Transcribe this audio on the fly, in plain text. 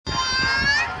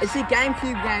It's a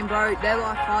GameCube game, bro. They're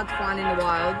like hard to find in the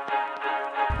wild.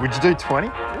 Would you do 20?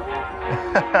 What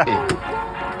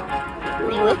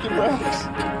do you reckon, Max?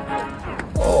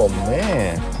 Oh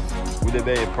man. Would there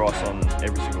be a price on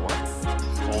every single one?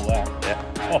 All that? Yeah.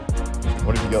 Oh.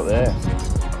 What have you got there?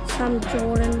 Some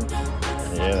Jordans.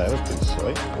 Yeah, they look pretty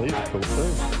sweet. These are cool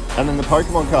too. And then the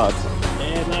Pokemon cards.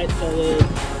 Yeah, mate, so they're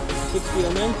 60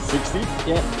 on them. 60?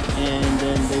 Yeah, and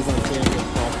then these on 300.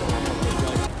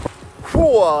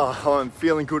 Whoa, I'm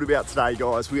feeling good about today,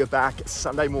 guys. We are back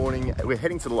Sunday morning. We're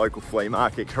heading to the local flea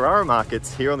market, Carrara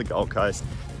Markets, here on the Gold Coast.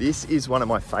 This is one of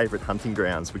my favourite hunting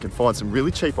grounds. We can find some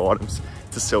really cheap items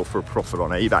to sell for a profit on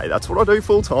eBay. That's what I do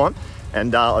full time,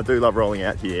 and I do love rolling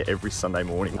out here every Sunday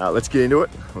morning. Let's get into it.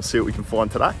 We'll see what we can find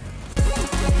today.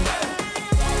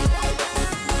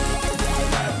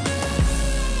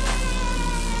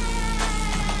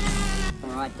 All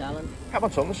right, darling. How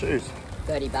much on the shoes?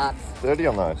 30 bucks. 30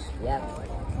 on those? Yep.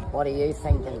 What are you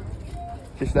thinking?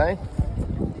 15?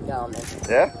 Go on then.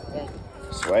 Yeah? Yeah.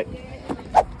 Sweet.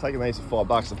 Taking these for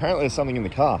 $5. Apparently there's something in the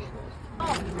car.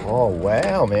 Oh,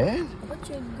 wow, man. What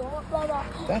you got, brother?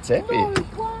 That's epic.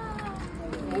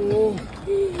 Oh,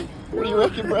 what do you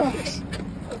reckon, Brax?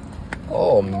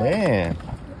 Oh, man.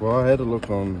 Well, I had a look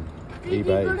on Did you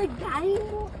got eBay. a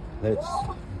game? That's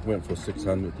went for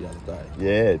 600 the other day.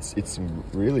 Yeah, it's some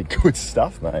really good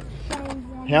stuff, mate.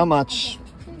 How much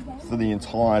for the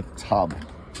entire tub?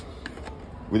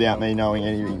 Without me knowing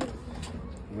anything.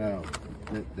 Well,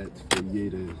 that's for you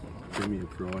to give me a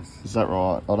price. Is that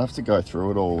right? I'd have to go through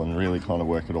it all and really kind of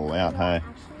work it all out, hey?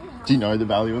 Do you know the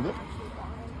value of it?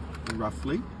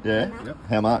 Roughly. Yeah? Yep.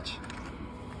 How much?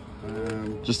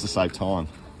 Just to save time.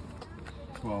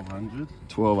 1200.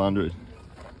 1200.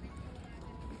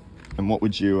 And what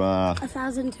would you,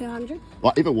 1,200.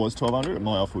 like if it was 1200,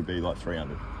 my offer would be like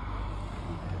 300.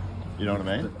 You know what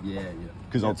I mean? Yeah, yeah.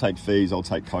 Because I'll take fees, I'll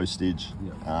take postage,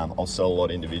 Yeah. I'll sell a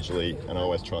lot individually, and I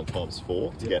always try and times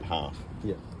 4 to get half.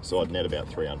 Yeah. So I'd net about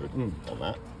 300 on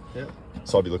that. Yeah.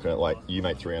 So I'd be looking at like, you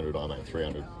make 300, I make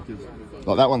 300.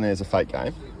 Like that one there's a fake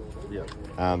game. Yeah.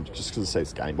 Just because it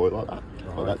says Game Boy like that.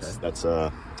 Oh,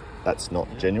 Well, that's not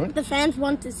genuine. The fans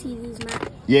want to see these, man.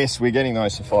 Yes, we're getting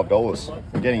those for $5.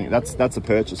 We're getting that's a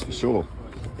purchase for sure.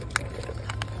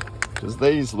 Because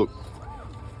these look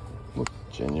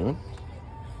genuine.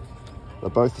 They're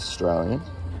both Australian.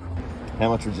 How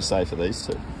much would you say for these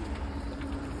two?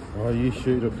 Oh, you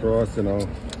shoot a price and I'll...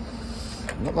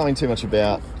 Not knowing too much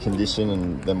about condition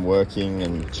and them working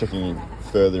and checking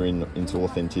further into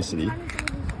authenticity.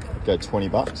 I'd go 20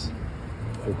 bucks.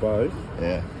 For both?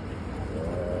 Yeah.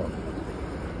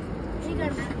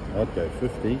 I'd go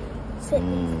 50.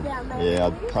 Yeah,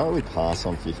 I'd probably pass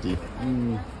on 50.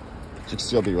 Just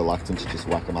still be reluctant to just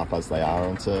whack them up as they are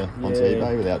onto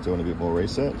eBay without doing a bit more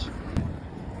research.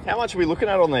 How much are we looking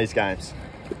at on these games?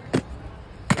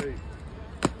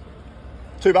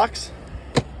 $2?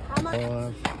 How much?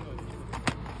 5.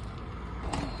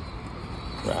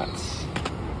 Rats.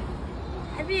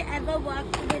 Have you ever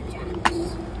worked with a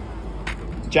Jax?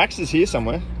 Jax is here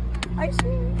somewhere. Are you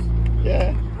serious?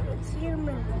 Yeah. I don't see him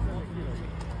in.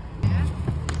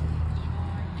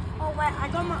 Oh wait, I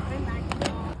got my own bag.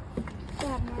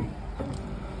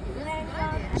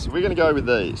 So we're going to go with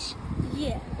these.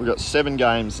 Yeah. We've got 7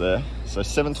 games there. So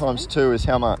 7 times 2 is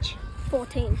how much?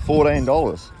 14. $14.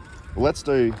 Well, let's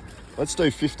do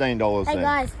 $15 Hey then.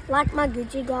 guys, like my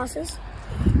Gucci glasses?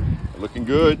 Looking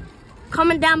good.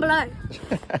 Comment down below.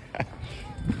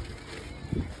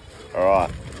 All right.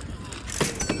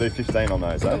 Do 15 on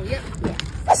those, eh? Yep.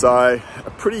 So a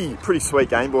pretty sweet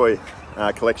Game Boy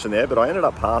collection there, but I ended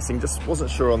up passing. Just wasn't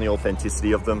sure on the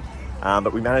authenticity of them.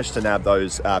 But we managed to nab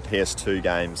those PS2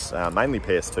 games, mainly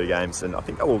PS2 games, and I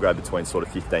think they'll all go between sort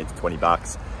of 15 to 20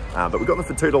 bucks. But we got them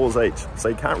for $2 each, so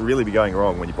you can't really be going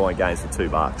wrong when you're buying games for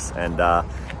 $2. And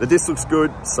the disc looks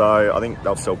good, so I think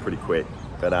they'll sell pretty quick.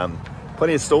 But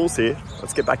plenty of stalls here.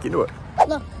 Let's get back into it.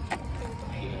 Look,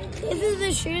 these are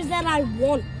the shoes that I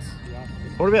want.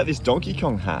 What about this Donkey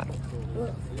Kong hat?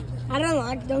 I don't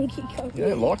like Donkey Kong. You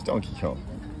don't like Donkey Kong?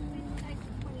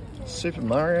 Super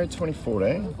Mario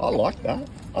 2014. I like that.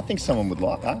 I think someone would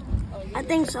like that. I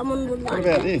think someone would like What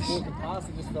about it. this?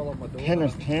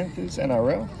 Penrith Panthers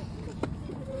NRL.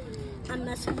 I'm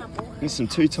messing up all. Here's some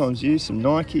 2XU, some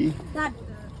Nike. Dad,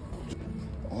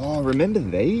 Oh, remember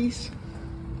these?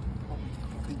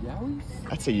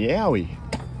 That's a Yowie.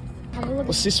 have a look.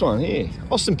 What's this one here?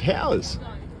 Austin Powers.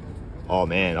 Oh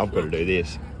man, I've got to do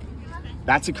this.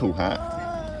 That's a cool hat.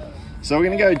 So we're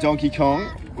going to go Donkey Kong.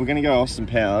 We're going to go Austin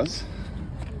Powers.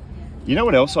 You know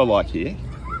what else I like here?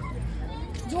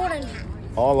 Jordan.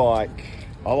 I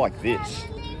like this.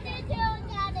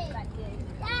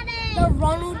 The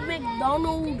Ronald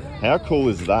McDonald. How cool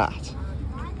is that?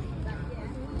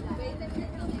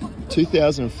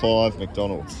 2005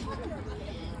 McDonald's.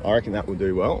 I reckon that will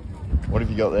do well. What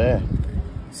have you got there?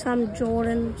 Some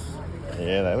Jordans.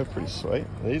 Yeah, they look pretty sweet.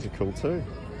 These are cool too.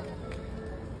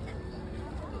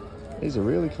 These are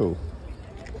really cool.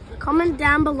 Comment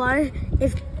down below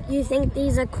if you think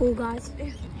these are cool, guys.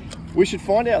 We should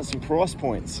find out some price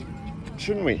points,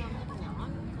 shouldn't we?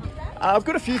 I've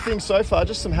got a few things so far,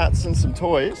 just some hats and some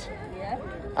toys.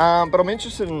 Yeah. But I'm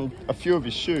interested in a few of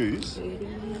your shoes. 30.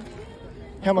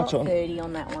 How much on? 30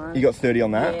 on that one. You got 30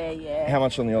 on that? Yeah, yeah. How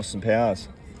much on the Austin Powers?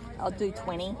 I'll do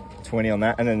 20. 20 on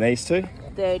that. And then these two?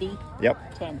 30.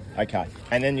 Yep. 10. Okay.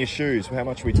 And then your shoes, how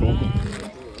much are we talking?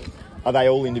 Are they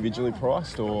all individually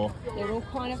priced or? They're all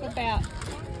kind of about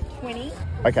 20.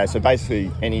 Okay, so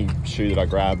basically any shoe that I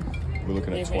grab, we're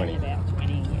looking at 20. About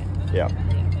 20, Yeah.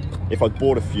 If I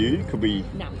bought a few, could we?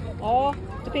 No. Oh,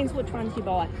 depends which ones you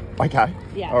buy. Okay.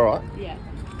 Yeah. All right. Yeah.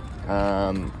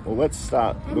 Well, let's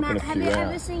start Hey, looking Matt, a have few you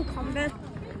ever out. seen Converse?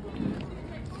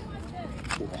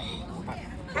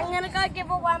 I'm gonna go give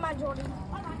away my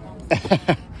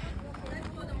Jordans.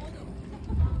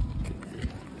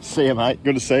 See you, mate.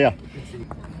 Good to see you.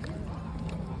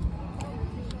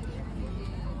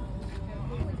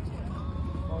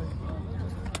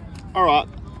 All right.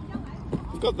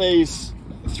 We've got these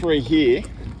 3 here.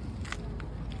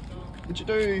 Would you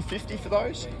do 50 for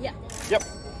those? Yeah. Yep.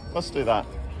 Let's do that.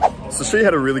 So she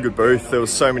had a really good booth. There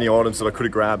was so many items that I could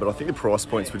have grabbed, but I think the price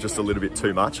points were just a little bit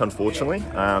too much, unfortunately.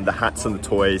 The hats and the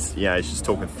toys, yeah, she's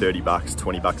talking 30 bucks,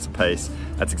 20 bucks a piece.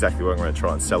 That's exactly what I'm going to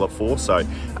try and sell it for. So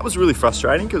that was really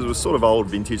frustrating because it was sort of old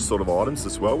vintage sort of items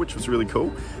as well, which was really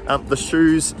cool. The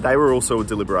shoes, they were also a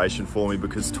deliberation for me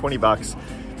because 20 bucks,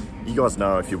 you guys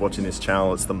know if you're watching this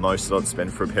channel, it's the most that I'd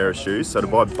spend for a pair of shoes. So to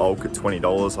buy bulk at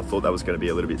 $20, I thought that was going to be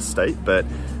a little bit steep, but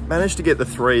managed to get the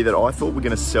 3 that I thought were going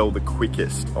to sell the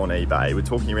quickest on eBay. We're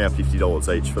talking around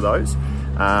 $50 each for those.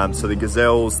 So the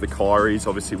Gazelles, the Kyries,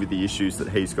 obviously with the issues that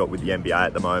he's got with the NBA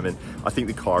at the moment, I think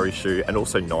the Kyrie shoe and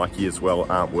also Nike as well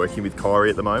aren't working with Kyrie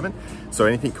at the moment. So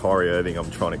anything Kyrie Irving I'm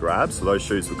trying to grab, so those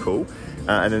shoes were cool.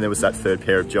 And then there was that 3rd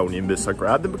pair of gel Nimbus. I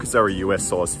grabbed them because they were a US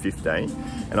size 15.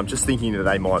 And I'm just thinking that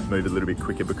they might move a little bit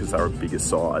quicker because they're a bigger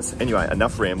size. Anyway,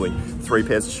 enough rambling. 3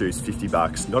 pairs of shoes, 50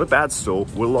 bucks. Not a bad stall.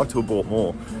 Would have liked to have bought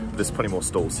more. But there's plenty more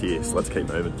stalls here, so let's keep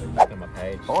moving. On my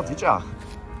page. Oh, did ya?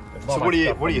 So what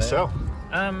do you sell?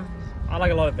 I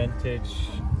like a lot of vintage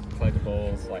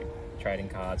collectibles, like trading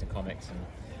cards and comics.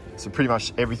 And So pretty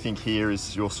much everything here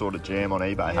is your sort of jam on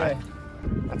eBay, hey?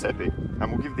 That's epic.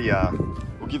 And we'll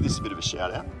give this a bit of a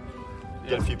shout out.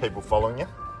 Get a few people following you.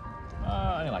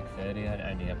 Only like 30.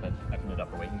 I only opened it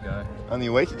up a week ago. Only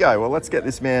a week ago. Well, let's get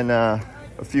this man a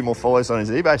few more follows on his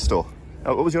eBay store.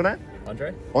 What was your name?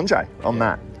 Andre? Andre. I'm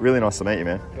Matt. Really nice to meet you,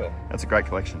 man. Cool. That's a great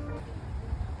collection.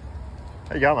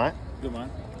 How you going, mate? Good, man.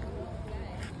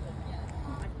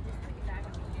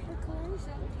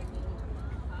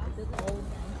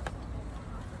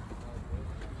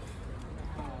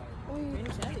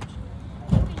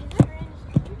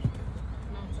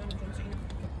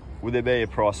 Would there be a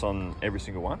price on every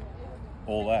single one?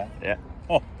 All that? Yeah.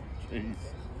 Oh, jeez.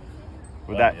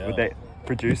 Would that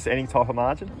produce any type of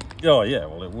margin? Oh, yeah,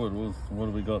 well, it would. What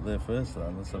have we got there first,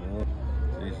 then? Let's have a look.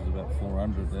 These is about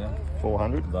 400 there.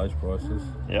 400? Those prices.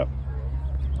 Yep.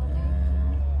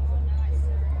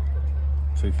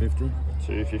 250.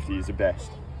 250 is the best.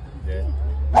 Yeah.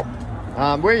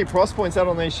 Where are your price points at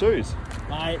on these shoes?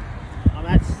 Mate,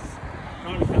 that's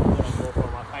kind of what I bought for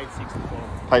them. I paid 60 for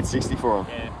them. Paid 60 for them?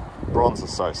 Yeah. Bronze are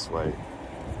so sweet.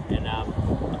 And I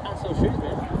can't sell shoes,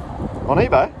 man. On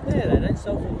eBay? Yeah, they don't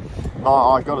sell for. No,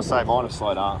 I've got to say mine have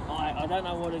slowed up. I don't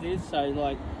know what it is. So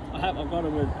like, I've got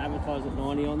them advertised at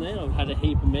 90 on there. I've had a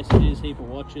heap of messages, heap of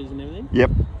watches and everything.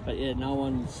 Yep. But yeah, no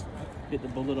one's hit the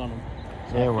bullet on them.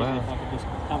 So Yeah, I wow. figured if I could just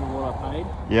cover what I paid.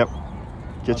 Yep.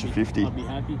 Get you 50. I'd be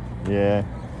happy. Yeah.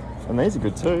 And these are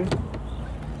good too.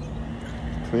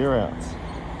 Clear outs.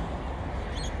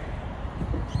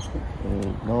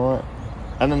 Right.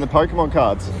 And then the Pokemon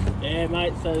cards. Yeah,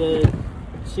 mate. So the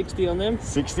 60 on them.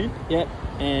 60. Yep.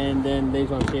 And then these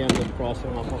ones here, I'm going to price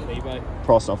them off eBay.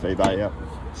 Price off eBay, yep.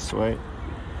 Sweet.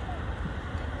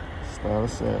 Starter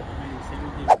set.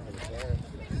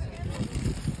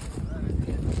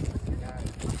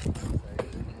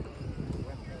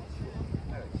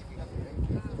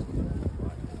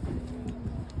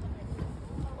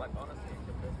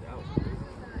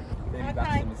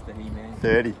 Mr. He-Man.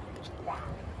 30.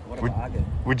 What a bargain.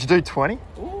 Would you do 20?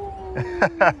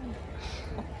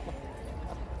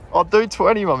 I'll do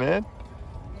 20, my man.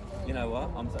 You know what?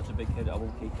 I'm such a big kid. I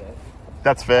will keep that.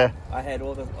 That's fair. I had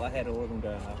all of them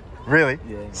growing up. Really?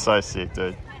 Yeah. So sick,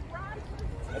 dude.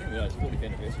 I didn't realise 40th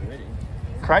anniversary already.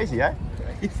 Crazy, eh?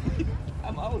 Crazy.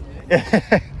 I'm old, man.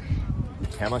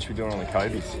 How much are we doing on the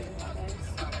Kobe's?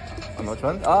 On which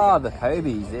one? Oh, the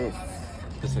Kobe's, yes.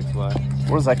 Just looks like.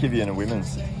 What does that give you in a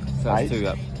women's? So it's 8? 2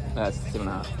 up. No, it's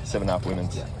 7.5. 7.5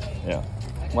 women's. Yeah.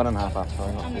 1.5 up,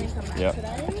 sorry, not for you. Yeah.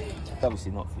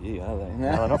 Obviously not for you, are they?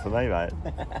 No, not for me, mate.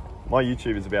 My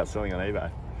YouTube is about selling on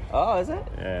eBay. Oh, is it?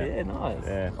 Yeah. Yeah, nice.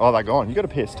 Yeah. Oh, they're gone. You got a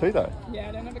PS2 though? Yeah,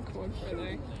 I don't have a cord for it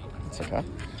though. It's okay.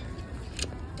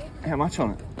 How much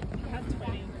on it? About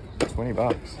 20. 20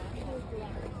 bucks.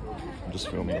 I'm just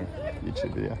filming a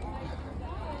YouTube video.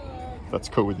 That's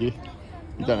cool with you.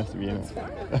 You don't have to be in it.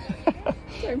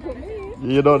 Don't put me in.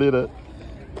 You're not in it.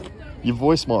 Your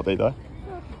voice might be though.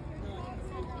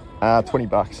 20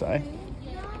 bucks, eh?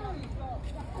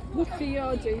 Look for you,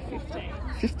 I'll do 15.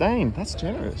 15, that's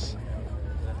generous.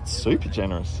 It's super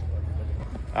generous.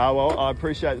 Well, I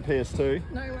appreciate the PS2.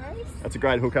 No worries. That's a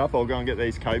great hookup. I'll go and get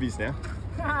these Kobe's now.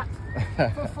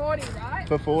 For 40, right?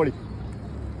 For 40.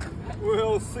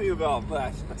 We'll see about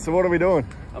that. So what are we doing?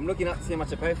 I'm looking up to see how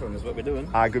much I pay for them is what we're doing.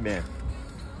 Good man.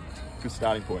 Good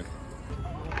starting point.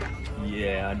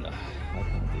 Yeah, I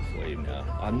can't do 40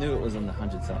 now. I knew it was in the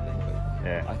 100 something, but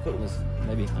Yeah. I thought it was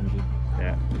maybe 100.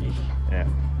 Yeah. Yeah.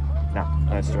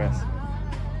 Nah, no stress.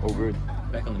 All good.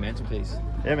 Back on the mantelpiece.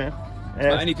 Yeah, man. My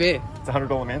Yeah, only pair. it's a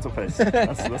 $100 mantelpiece.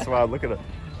 That's the way I look at it.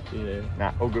 Yeah.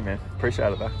 Nah, all good, man.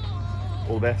 Appreciate it, though.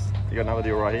 All the best. You got another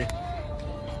deal right here.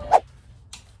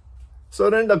 So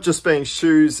it ended up just being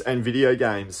shoes and video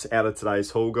games out of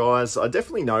today's haul, guys. I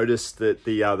definitely noticed that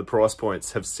the price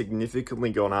points have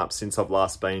significantly gone up since I've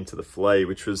last been to the Flea,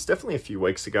 which was definitely a few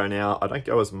weeks ago now. I don't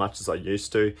go as much as I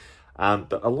used to,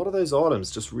 but a lot of those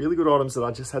items, just really good items that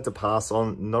I just had to pass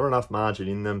on, not enough margin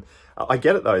in them. I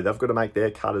get it though, they've got to make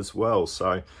their cut as well.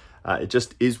 So it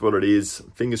just is what it is.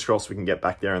 Fingers crossed we can get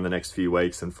back there in the next few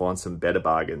weeks and find some better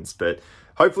bargains. But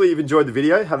hopefully you've enjoyed the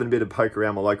video, having a bit of poke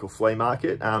around my local flea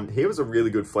market. Here was a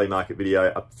really good flea market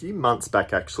video a few months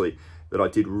back actually that I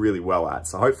did really well at.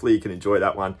 So hopefully you can enjoy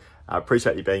that one. I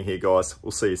appreciate you being here, guys.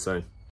 We'll see you soon.